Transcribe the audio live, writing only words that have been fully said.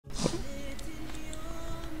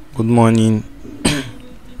Good morning.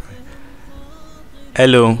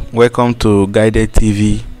 Hello, welcome to Guided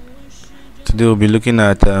TV. Today we'll be looking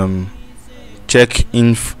at check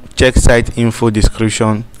site info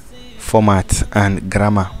description, format and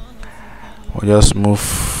grammar. We'll just move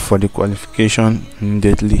for the qualification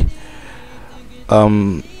immediately.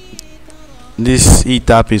 This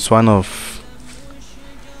hitapp is one of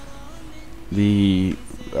the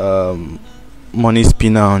money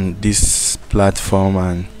spinner on this platform,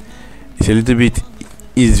 and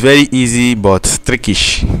it's very easy but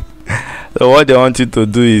trickish. So what they want you to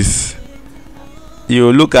do is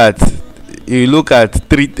you look at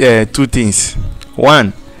two things.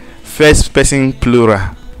 One, first person plural,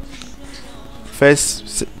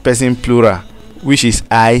 which is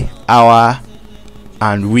I, our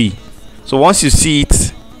and we. So once you see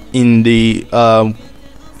it in the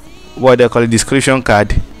what they call a description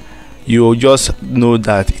card, you just know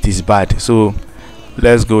that it is bad. So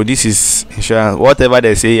let's go. This is insurance. Whatever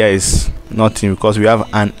they say here is nothing, because we have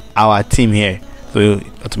our team here, so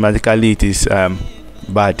automatically it is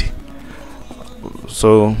bad.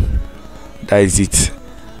 So that is it.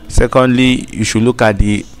 Secondly, you should look at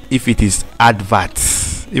if it is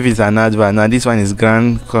adverts. If it's an advert, now this one is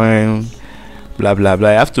grand coin blah blah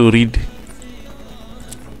blah. You have to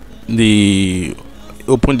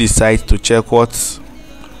open the site to check what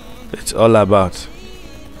it's all about.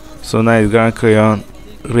 So now it's Grand Crayon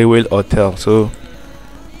Railway Hotel. So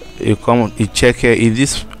you check here, is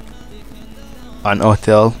this an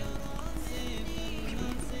hotel?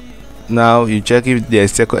 Now you check if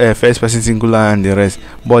there's first person singular and the rest.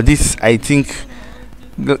 But this, I think,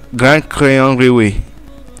 Grand Crayon Railway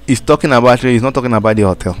is talking about railway, it's not talking about the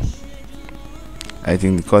hotel, I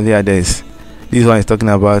think, because here this one is talking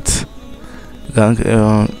about Grand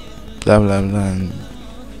Crayon blah blah blah and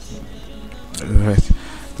the rest.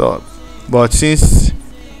 So, but since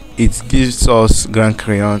it gives us Grand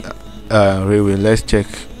Crayon Railway, let's check.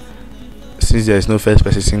 Since there is no first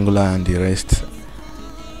person singular and the rest,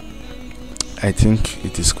 I think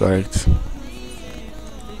it is correct.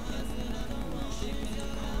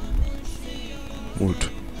 Good.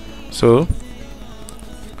 So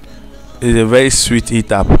it's a very sweet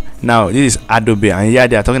hitapp. Now this is Adobe, and here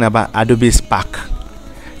they are talking about Adobe Spark.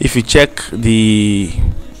 If you check the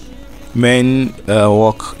main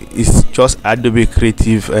work, is just Adobe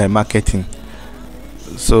Creative Marketing.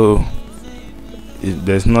 So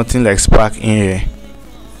there's nothing like Spark in here.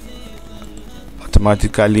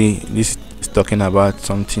 Automatically this is talking about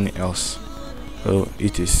something else, so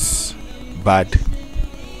it is bad.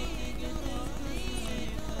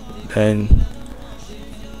 Then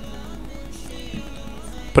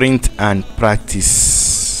print and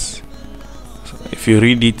practice. So if you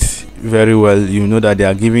read it very well, you know that they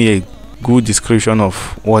are giving a good description of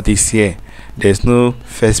what is here. There's no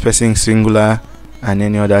first person singular and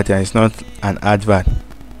any other thing. It's not an advert.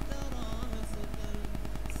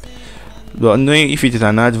 But knowing if it is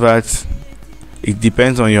an advert, it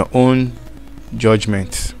depends on your own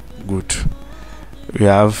judgment. Good. We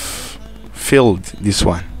have failed this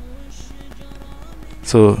one.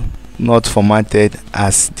 So not formatted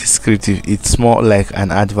as descriptive, it's more like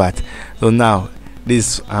an advert. So now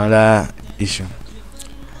this is another issue.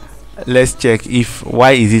 Let's check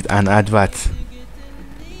why is it an advert.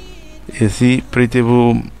 You see,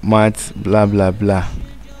 printable math blah blah blah.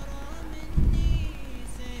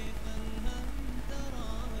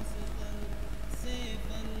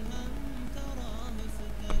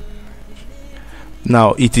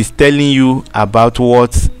 Now it is telling you about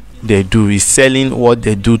what they do. Is selling what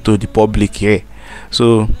they do to the public here.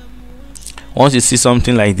 So once you see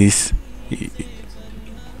something like this,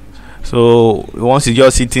 so once you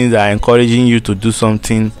just see things that are encouraging you to do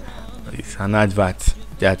something, it's an advert.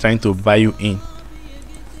 They are trying to buy you in.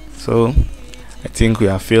 So I think we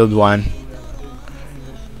have failed one.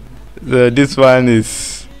 So this one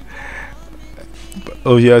is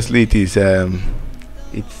obviously it is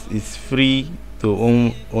it's free to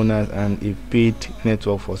owners and a paid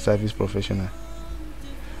network for service professional.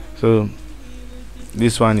 So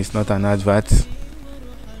this one is not an advert.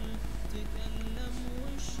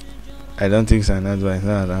 I don't think it's an advert. It's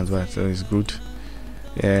not an advert, so it's good.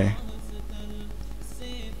 Yeah.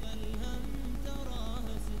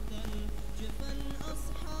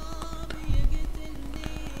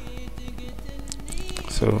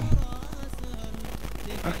 So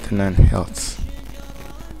Athenan Health.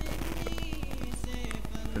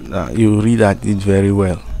 Now you read at it very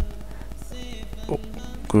well. Oh,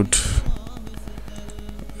 good.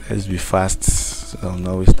 Let's be fast, so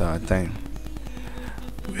don't waste our time.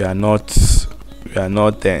 We are not we are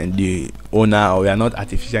not the owner, or we are not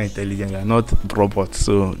artificial intelligence, we are not robots.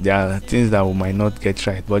 So there are things that we might not get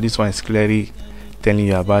right, but this one is clearly telling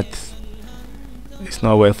you about it's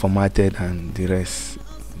not well formatted and the rest.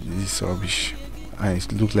 This is rubbish, and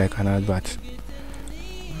it looks like an advert.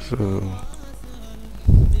 So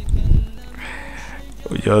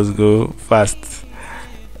we just go fast.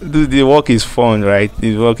 The work is fun, right?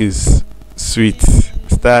 The work is sweet.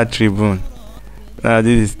 Star Tribune. Now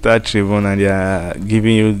this is Star Tribune, and they are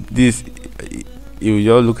giving you this. You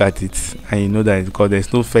just look at it and you know that it's because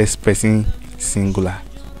there's no first person singular.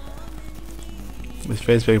 It's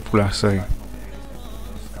first person plural. Sorry.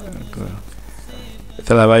 Okay.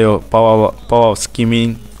 Tell about your power of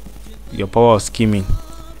skimming. Your power of skimming.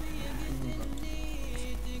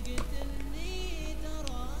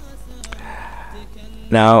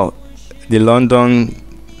 Now, the London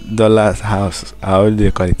Dollars House, how do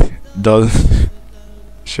they call it?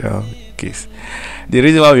 Sure, case. The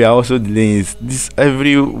reason why we are also delaying is this: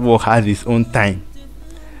 every work has its own time.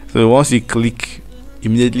 So once you click,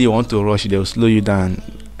 immediately you want to rush, they will slow you down.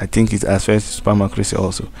 I think it affects spamocracy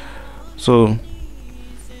also. So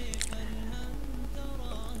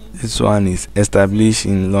this one is established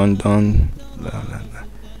in London. Blah, blah, blah.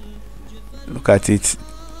 Look at it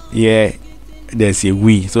here. There's a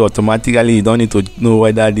we, so automatically you don't need to know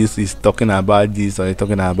whether this is talking about this or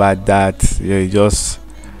talking about that. You just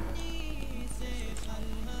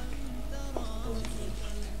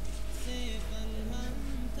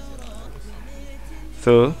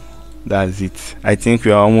so that's it. I think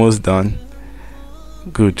we are almost done.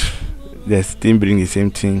 Good. They're still bring the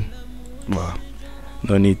same thing, but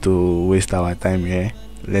no need to waste our time here.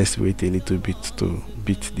 Let's wait a little bit to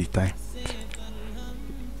beat the time.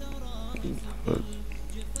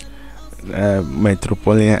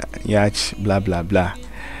 Metropolitan yacht, blah blah blah.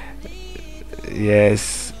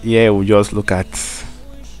 Yes, yeah, we just look at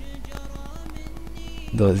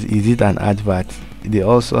is it an advert? They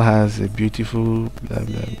also has a beautiful blah blah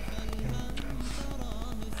blah.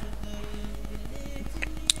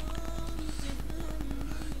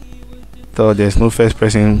 So there's no first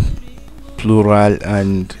person plural,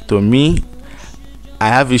 and to me, I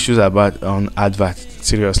have issues about on advert,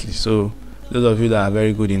 seriously. So those of you that are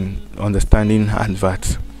very good in understanding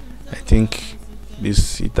advert, I think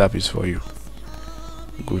this hitapp is for you.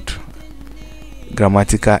 Good.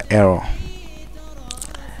 Grammatical error.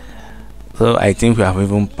 So I think we have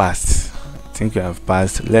even passed. I think we have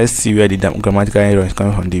passed. Let's see where the grammatical error is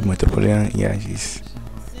coming from. The metropolitan yachts.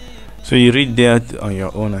 So you read that on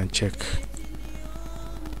your own and check.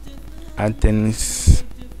 Athens.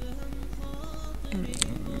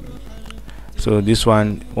 So this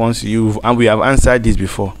one, once we have answered this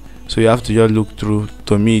before, so you have to just look through.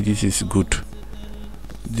 To me, this is good.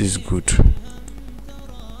 This is good.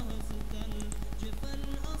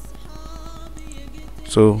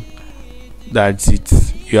 So that's it.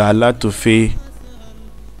 You are allowed to fail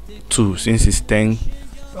 2 since it's 10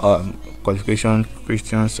 qualification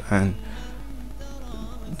questions, and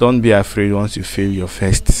don't be afraid once you fail your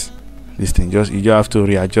first this thing. You just have to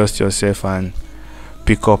readjust yourself and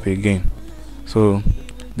pick up again. So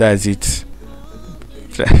that's it.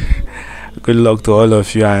 Good luck to all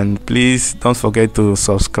of you, and please don't forget to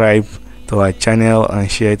subscribe to our channel and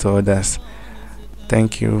share it to others.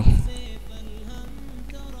 Thank you.